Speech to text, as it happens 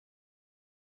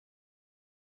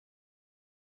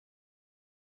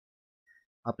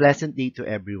A pleasant day to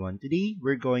everyone. Today,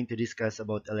 we're going to discuss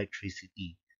about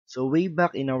electricity. So way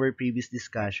back in our previous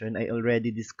discussion, I already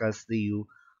discussed to you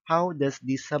how does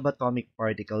these subatomic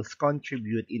particles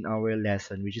contribute in our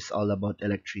lesson, which is all about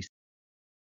electricity.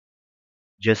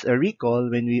 Just a recall,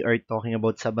 when we are talking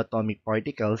about subatomic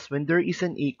particles, when there is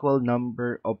an equal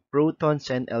number of protons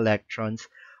and electrons,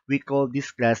 we call this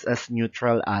class as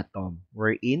neutral atom,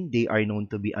 wherein they are known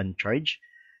to be uncharged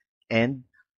and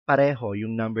pareho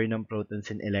yung number ng protons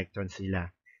and electrons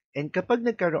nila. And kapag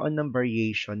nagkaroon ng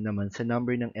variation naman sa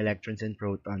number ng electrons and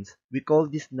protons, we call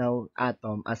this now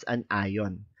atom as an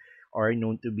ion or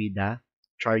known to be the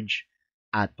charged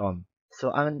atom.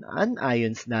 So, ang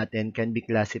anions natin can be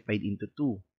classified into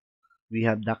two. We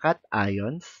have the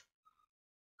cations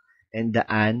and the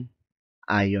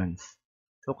anions.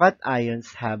 So,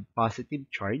 cations have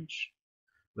positive charge,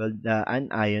 while the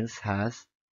anions has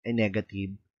a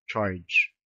negative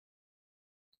charge.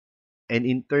 And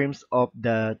in terms of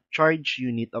the charge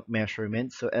unit of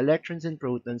measurement, so electrons and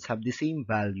protons have the same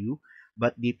value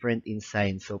but different in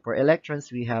sign. So for electrons,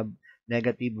 we have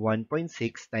negative 1.6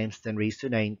 times 10 raised to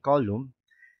 9 coulomb,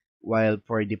 while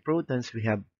for the protons, we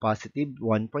have positive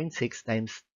 1.6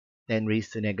 times 10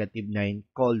 raised to negative 9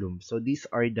 coulomb. So these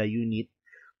are the unit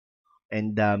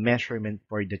and the measurement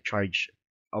for the charge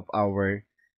of our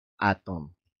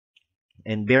atom.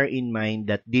 And bear in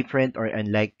mind that different or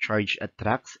unlike charge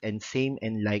attracts and same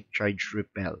and like charge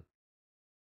repel.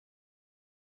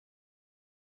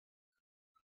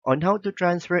 On how to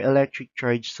transfer electric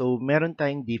charge, so meron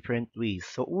tayong different ways.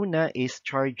 So una is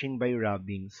charging by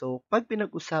rubbing. So pag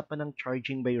pinag-usapan ng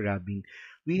charging by rubbing,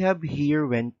 we have here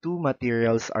when two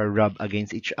materials are rubbed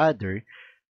against each other,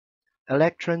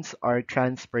 electrons are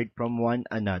transferred from one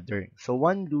another. So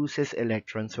one loses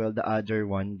electrons while the other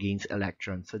one gains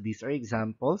electrons. So these are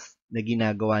examples na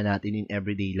ginagawa natin in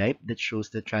everyday life that shows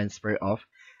the transfer of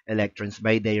electrons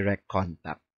by direct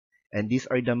contact. And these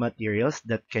are the materials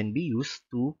that can be used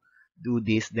to do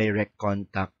this direct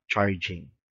contact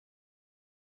charging.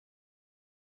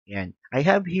 Yan. I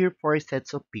have here four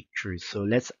sets of pictures. So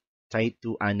let's try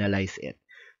to analyze it.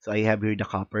 So I have here the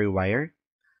copper wire,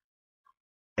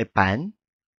 a pan,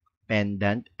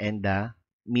 pendant, and the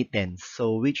mittens.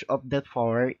 So which of the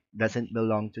four doesn't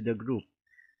belong to the group?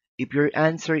 If your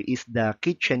answer is the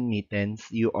kitchen mittens,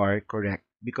 you are correct.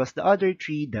 Because the other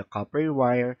three, the copper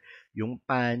wire, yung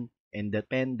pan, and the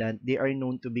pendant, they are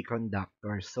known to be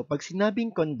conductors. So pag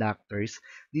sinabing conductors,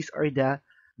 these are the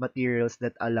materials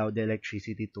that allow the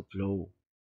electricity to flow.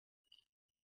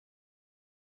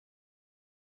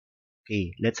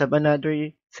 Okay, let's have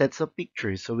another sets of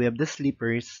pictures. So we have the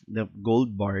slippers, the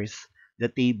gold bars, the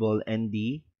table, and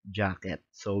the jacket.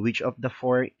 So which of the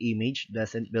four image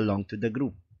doesn't belong to the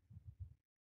group?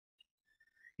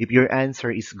 If your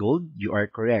answer is gold, you are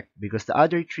correct because the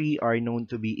other three are known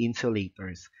to be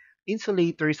insulators.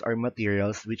 Insulators are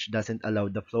materials which doesn't allow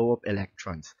the flow of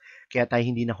electrons. Kaya tayo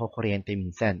hindi nakukuryente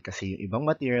minsan kasi yung ibang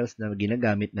materials na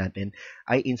ginagamit natin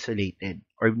ay insulated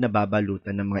or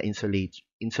nababalutan ng mga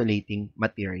insulating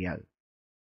material.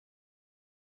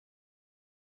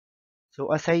 So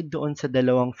aside doon sa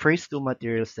dalawang first two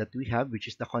materials that we have, which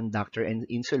is the conductor and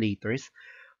insulators,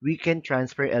 we can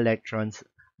transfer electrons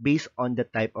based on the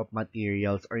type of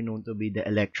materials are known to be the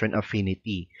electron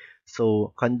affinity.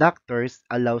 So conductors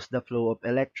allows the flow of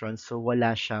electrons so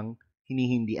wala siyang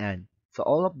hinihindian. So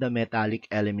all of the metallic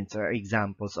elements are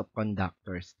examples of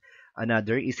conductors.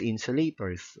 Another is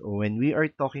insulators. When we are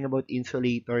talking about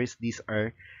insulators, these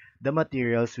are the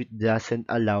materials which doesn't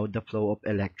allow the flow of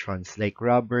electrons like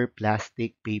rubber,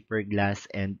 plastic, paper, glass,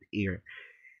 and air.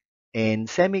 And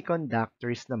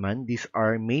semiconductors naman, these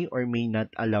are may or may not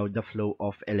allow the flow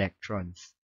of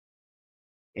electrons.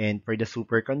 And for the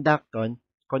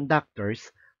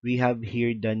conductors, we have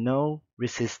here the no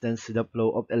resistance to the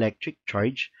flow of electric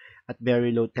charge at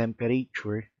very low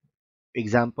temperature.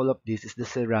 Example of this is the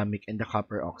ceramic and the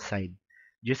copper oxide.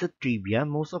 Just a trivia,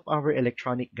 most of our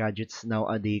electronic gadgets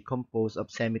nowadays compose of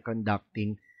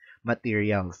semiconducting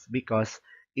materials because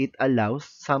it allows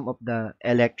some of the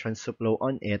electrons to flow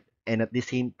on it and at the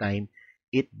same time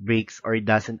it breaks or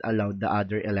doesn't allow the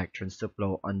other electrons to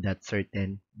flow on that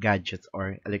certain gadgets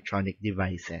or electronic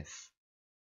devices.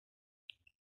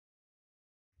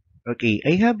 Okay,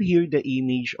 I have here the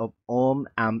image of ohm,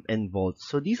 amp, and volt.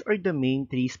 So these are the main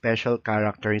three special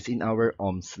characters in our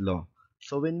Ohm's law.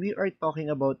 So when we are talking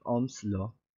about Ohm's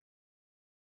law,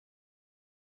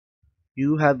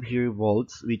 you have here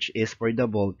volts, which is for the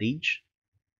voltage.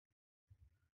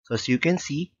 So as you can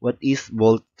see, what is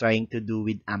volt trying to do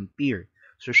with ampere?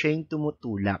 So siya yung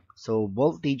tumutulak. So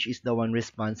voltage is the one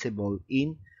responsible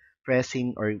in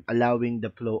pressing or allowing the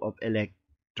flow of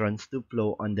electrons to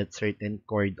flow on that certain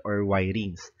cord or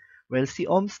wirings. Well, si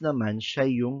ohms naman, siya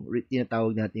yung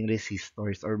tinatawag nating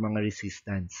resistors or mga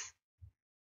resistance.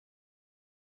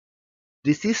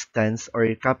 Resistance or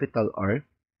capital R,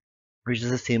 which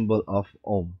is a symbol of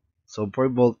ohm. So, for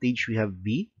voltage, we have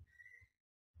V.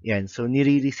 Yan. So,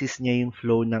 nire-resist niya yung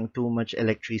flow ng too much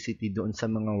electricity doon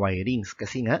sa mga wirings.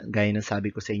 Kasi nga, gaya ng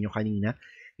sabi ko sa inyo kanina,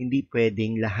 hindi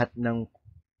pwedeng lahat ng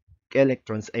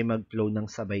electrons ay mag-flow ng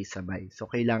sabay-sabay.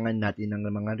 So, kailangan natin ng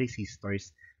mga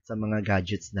resistors sa mga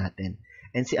gadgets natin.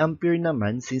 And si ampere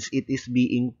naman, since it is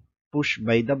being pushed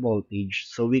by the voltage,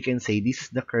 so we can say this is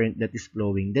the current that is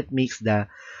flowing. That makes the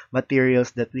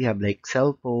materials that we have like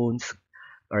cell phones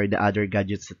or the other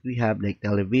gadgets that we have like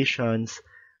televisions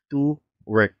to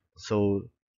work. So,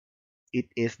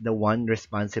 it is the one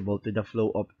responsible to the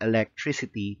flow of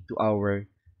electricity to our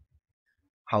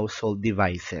household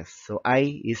devices. So,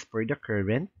 I is for the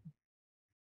current,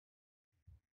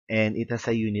 and it has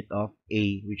a unit of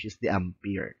A, which is the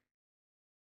ampere.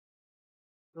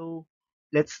 So,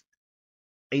 let's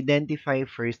identify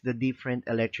first the different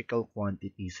electrical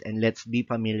quantities and let's be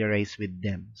familiarized with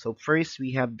them. So, first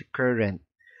we have the current.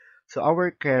 So,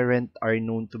 our current are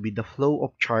known to be the flow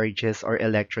of charges or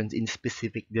electrons in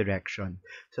specific direction.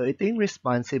 So, ito yung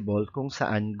responsible kung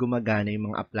saan gumagana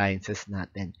yung mga appliances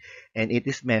natin. And it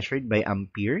is measured by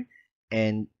ampere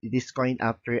and it is coined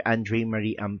after Andre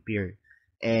Marie Ampere.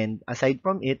 And aside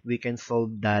from it, we can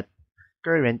solve that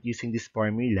current using this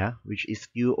formula, which is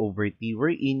Q over T,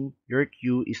 wherein your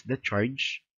Q is the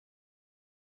charge,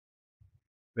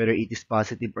 whether it is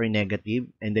positive or negative,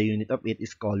 and the unit of it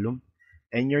is coulomb,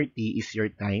 and your T is your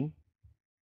time,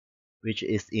 which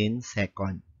is in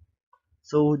second.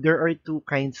 So there are two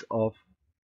kinds of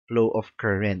flow of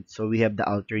current. So we have the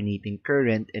alternating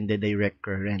current and the direct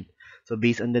current. So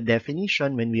based on the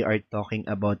definition, when we are talking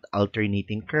about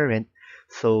alternating current,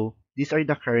 so these are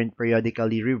the current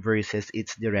periodically reverses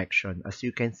its direction, as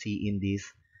you can see in this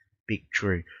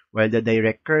picture. While the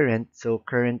direct current, so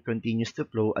current continues to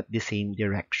flow at the same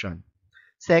direction.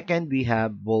 Second, we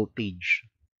have voltage.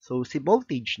 So si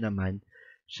voltage naman,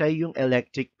 siya yung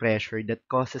electric pressure that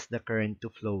causes the current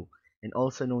to flow and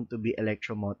also known to be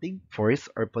electromotive force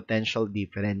or potential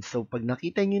difference. So pag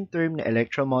nakita niyo yung term na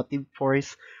electromotive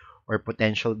force or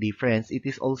potential difference, it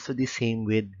is also the same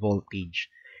with voltage.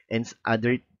 And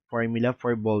other formula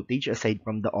for voltage, aside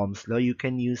from the Ohm's law, you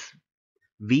can use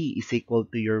V is equal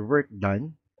to your work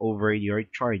done over your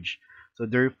charge. So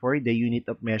therefore, the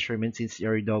unit of measurement, since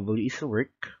your W is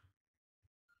work,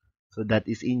 so that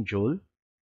is in joule,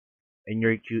 and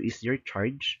your Q is your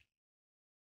charge,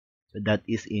 so that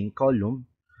is in coulomb.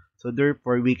 So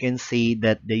therefore, we can say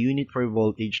that the unit for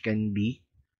voltage can be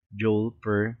joule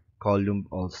per coulomb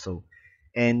also.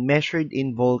 And measured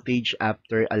in voltage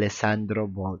after Alessandro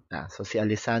Volta. So si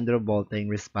Alessandro Volta yung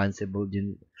responsible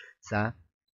din sa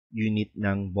unit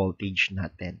ng voltage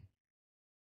natin.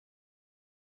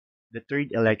 The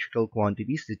third electrical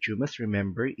quantities that you must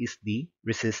remember is the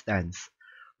resistance.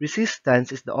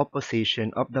 Resistance is the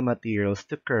opposition of the materials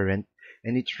to current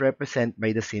and it's represented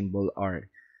by the symbol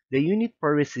R. The unit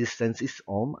for resistance is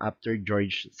ohm after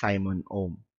George Simon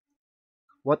Ohm.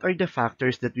 What are the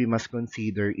factors that we must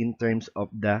consider in terms of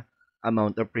the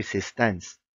amount of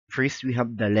resistance? First, we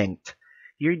have the length.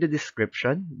 Here the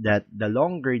description that the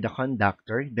longer the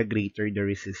conductor, the greater the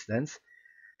resistance.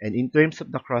 And in terms of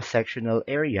the cross-sectional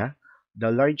area, the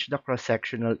larger the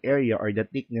cross-sectional area or the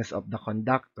thickness of the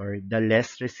conductor, the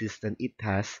less resistance it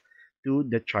has to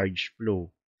the charge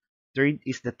flow. Third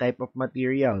is the type of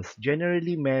materials.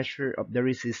 Generally, measure of the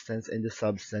resistance and the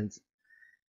substance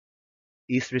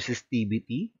is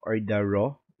resistivity or the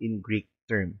rho in Greek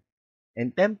term.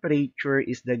 And temperature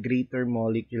is the greater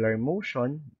molecular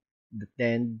motion that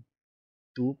tend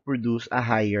to produce a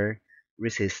higher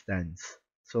resistance.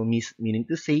 So, meaning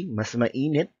to say, mas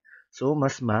mainit, so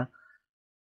mas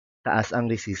mataas ang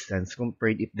resistance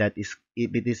compared if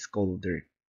it is colder.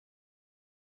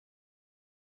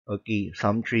 Okay,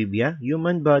 some trivia.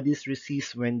 Human bodies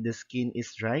resist when the skin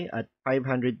is dry at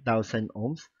 500,000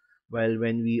 ohms, while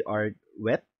when we are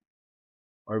wet,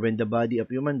 or when the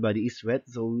human body is wet,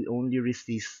 so we only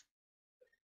resist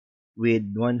with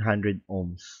 100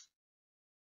 ohms.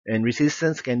 And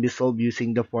resistance can be solved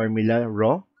using the formula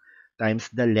rho times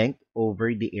the length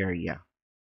over the area.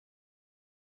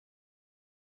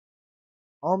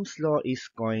 Ohm's law is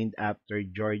coined after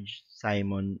George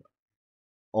Simon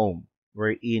Ohm,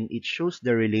 wherein it shows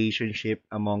the relationship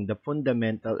among the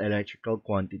fundamental electrical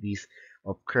quantities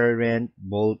of current,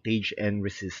 voltage, and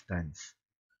resistance.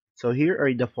 So here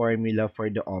are the formula for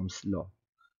the Ohm's law.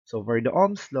 So for the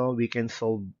Ohm's law, we can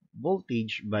solve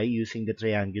voltage by using the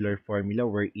triangular formula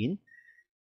wherein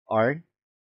R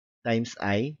times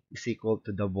I is equal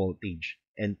to the voltage.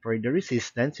 And for the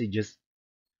resistance, you just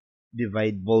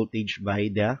divide voltage by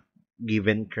the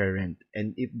given current.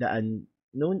 And if the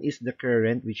unknown is the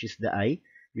current, which is the I,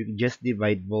 you just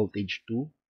divide voltage to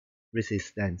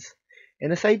resistance.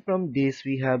 And aside from this,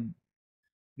 we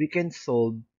can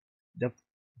solve the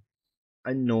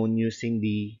unknown using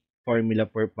the formula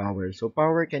for power. So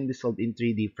power can be solved in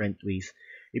three different ways.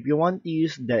 If you want to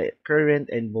use the current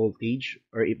and voltage,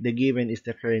 or if the given is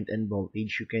the current and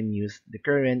voltage, you can use the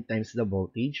current times the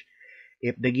voltage.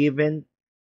 If the given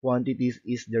quantities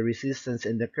is the resistance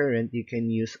and the current, you can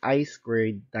use I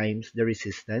squared times the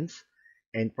resistance.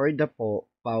 And for the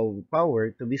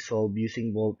power to be solved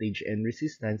using voltage and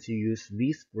resistance, you use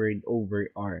V squared over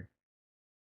R.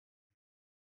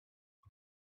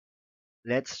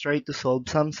 Let's try to solve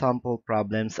some sample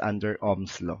problems under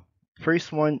Ohm's law.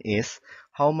 First one is,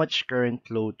 how much current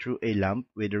flow through a lamp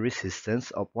with a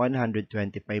resistance of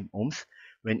 125 ohms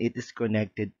when it is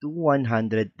connected to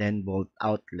 110 volt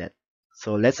outlet?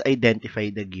 So let's identify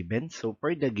the given. So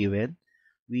for the given,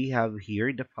 we have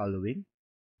here the following.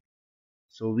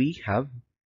 So we have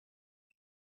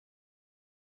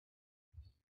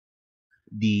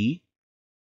the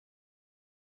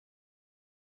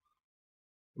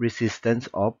resistance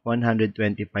of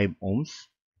 125 ohms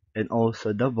and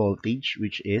also the voltage,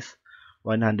 which is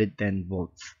 110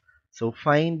 volts. So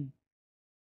find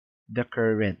the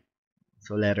current.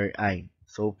 So letter I.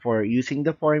 So for using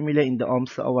the formula in the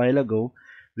Ohm's law a while ago,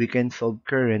 we can solve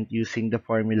current using the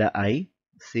formula I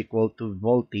is equal to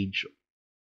voltage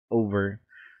over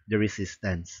the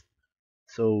resistance.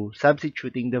 So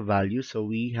substituting the value, so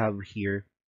we have here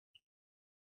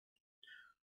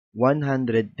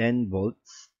 110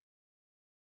 volts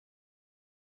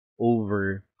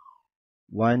over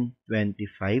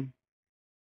 125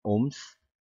 ohms.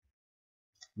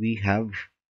 We have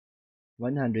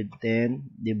 110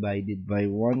 divided by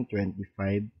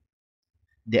 125.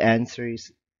 The answer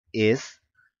is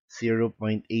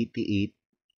 0.88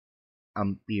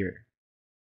 ampere.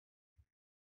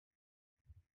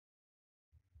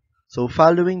 So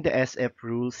following the SF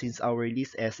rule, since our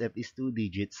least SF is 2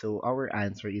 digits, so our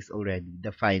answer is already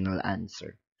the final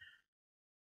answer.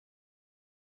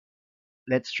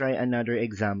 Let's try another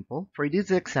example. For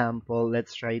this example,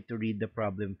 let's try to read the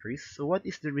problem first. So what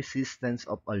is the resistance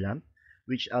of a lamp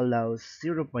which allows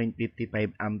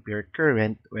 0.55 ampere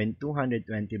current when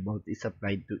 220 volts is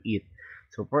applied to it?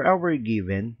 So for our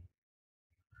given,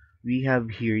 we have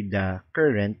here the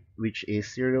current, which is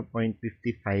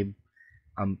 0.55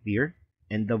 ampere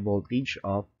and the voltage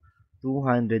of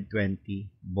 220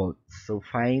 volts. So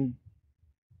find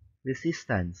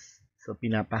resistance. So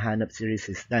pinapahanap si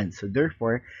resistance. So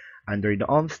therefore, under the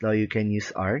Ohm's law, you can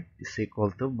use R is equal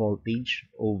to voltage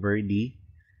over the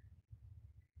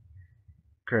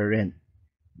current,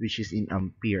 which is in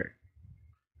ampere.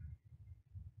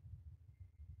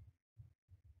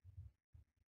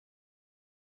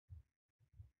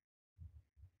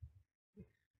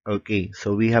 Okay,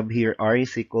 so we have here R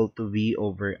is equal to V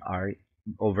over R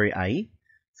over I.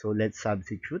 So let's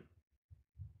substitute.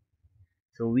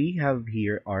 So we have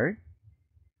here R.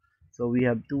 So we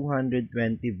have 220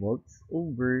 volts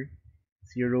over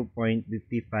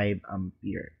 0.55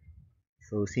 ampere.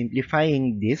 So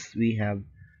simplifying this, we have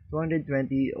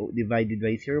 220 divided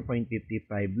by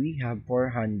 0.55, we have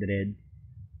 400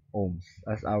 ohms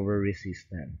as our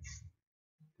resistance.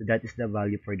 So that is the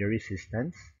value for the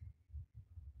resistance.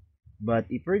 But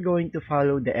if we're going to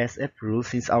follow the SF rule,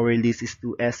 since our list is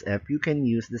 2SF, you can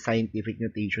use the scientific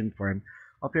notation form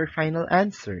of your final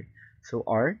answer. So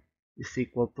R is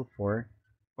equal to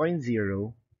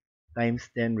 4.0 times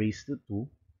 10 raised to 2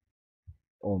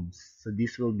 ohms. So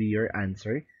this will be your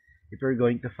answer if you're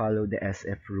going to follow the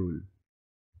SF rule.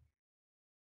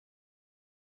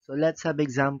 So let's have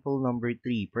example number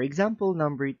 3. For example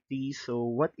number 3, so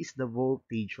what is the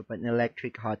voltage of an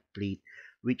electric hot plate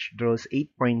which draws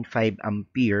 8.5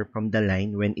 ampere from the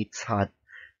line when its hot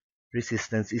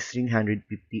resistance is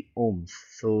 350 ohms?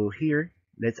 So here,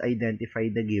 let's identify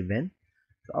the given.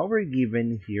 So our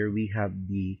given here, we have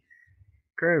the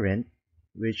current,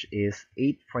 which is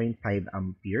 8.5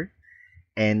 ampere,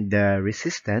 and the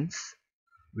resistance,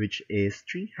 which is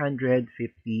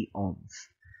 350 ohms.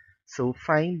 So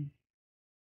find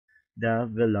the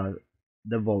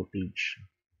voltage.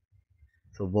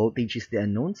 So voltage is the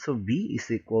unknown, so V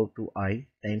is equal to I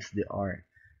times the R.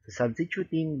 So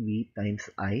substituting V times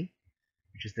I,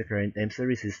 which is the current times the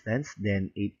resistance,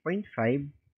 then 8.5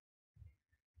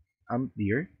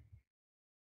 ampere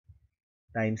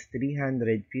times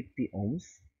 350 ohms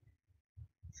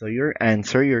So your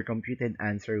answer, your computed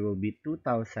answer will be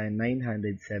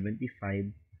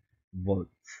 2,975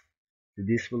 volts. So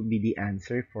this will be the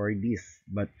answer for this.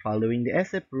 But following the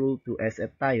SF rule to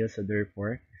SF tayo, so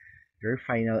therefore, your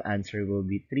final answer will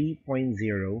be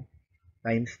 3.0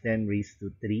 times 10 raised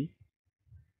to 3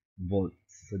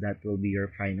 volts. So that will be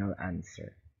your final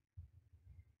answer.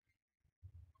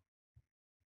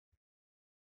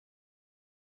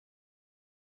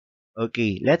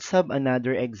 Okay, let's have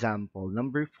another example.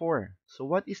 Number 4. So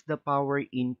what is the power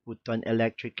input to an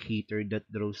electric heater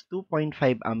that draws 2.5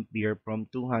 ampere from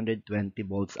 220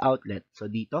 volts outlet? So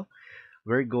dito,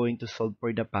 we're going to solve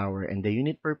for the power and the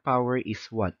unit per power is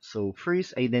what? So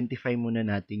first, identify muna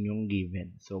natin yung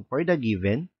given. So for the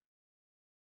given,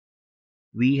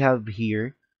 we have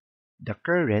here the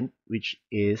current which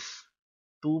is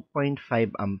 2.5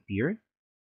 ampere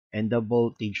and the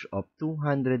voltage of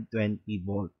 220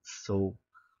 volts. So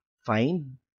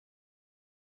find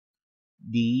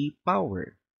the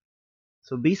power.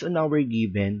 So based on our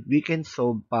given, we can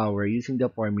solve power using the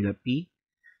formula P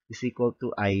is equal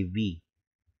to IV.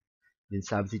 Then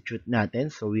substitute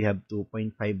natin. So we have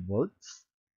 2.5 volts.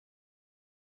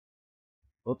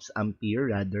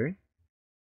 Ampere rather.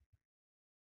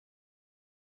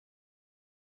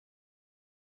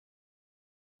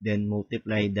 Then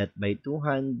multiply that by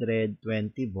 220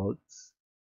 volts.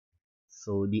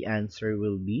 So the answer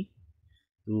will be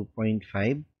 2.5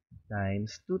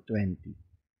 times 220.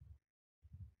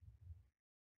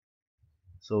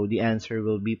 So the answer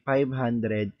will be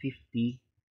 550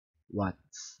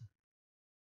 watts.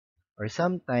 Or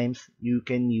sometimes you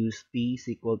can use P is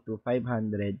equal to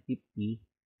 550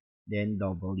 then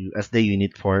W as the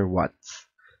unit for watts.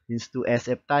 Since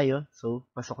 2SF tayo, so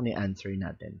pasok na yung answer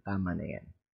natin. Tama na yan.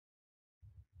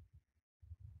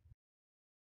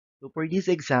 So for this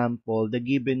example, the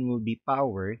given will be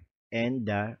power and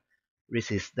the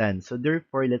resistance. So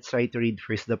therefore, let's try to read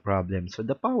first the problem. So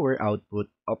the power output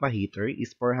of a heater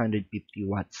is 450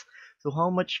 watts. So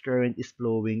how much current is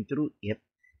flowing through it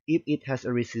if it has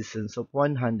a resistance of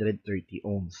 130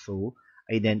 ohms? So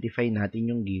identify natin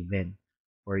yung given.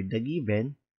 For the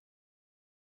given,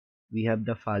 we have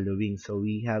the following. So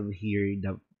we have here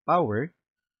the power,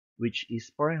 which is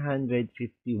 450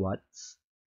 watts,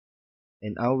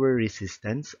 and our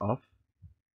resistance of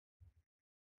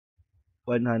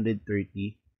 130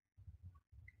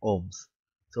 ohms.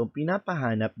 So,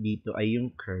 pinapahanap dito ay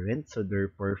yung current. So,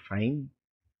 therefore, find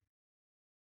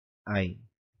I.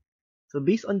 So,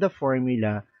 based on the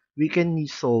formula, we can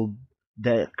solve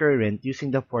the current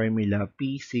using the formula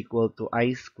P is equal to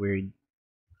I squared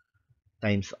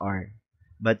times R.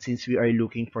 But since we are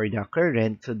looking for the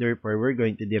current, so therefore, we're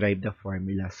going to derive the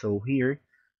formula. So, here,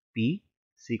 P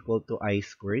is equal to I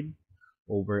squared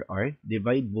over R.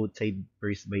 Divide both sides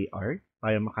first by R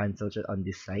para makancel siya on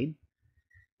this side.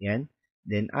 Yan.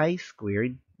 Then I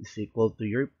squared is equal to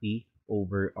your P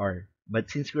over R.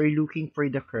 But since we're looking for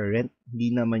the current,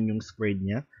 hindi naman yung squared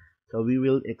niya. So we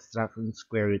will extract yung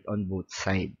square root on both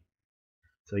sides.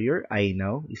 So your I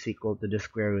now is equal to the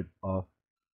square root of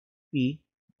P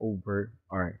over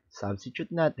R. Substitute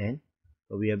natin.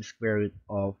 So we have square root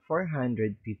of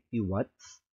 450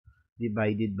 watts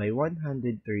divided by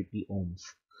 130 ohms.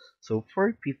 So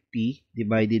 450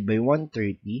 divided by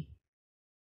 130,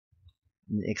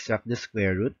 extract the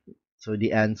square root. So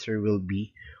the answer will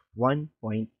be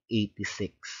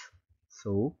 1.86.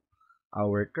 So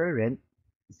our current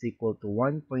is equal to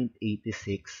 1.86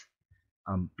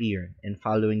 ampere. And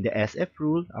following the SF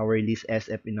rule, our least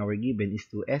SF in our given is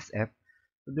 2SF.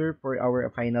 So therefore, our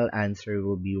final answer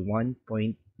will be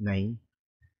 1.9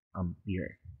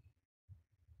 ampere.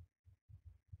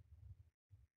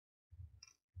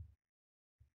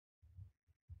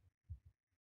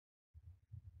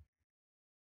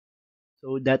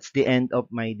 So that's the end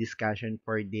of my discussion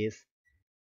for this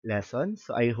lesson.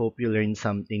 So I hope you learned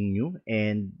something new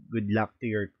and good luck to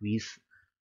your quiz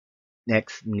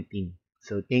next meeting.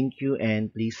 So thank you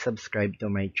and please subscribe to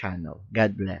my channel.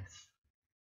 God bless.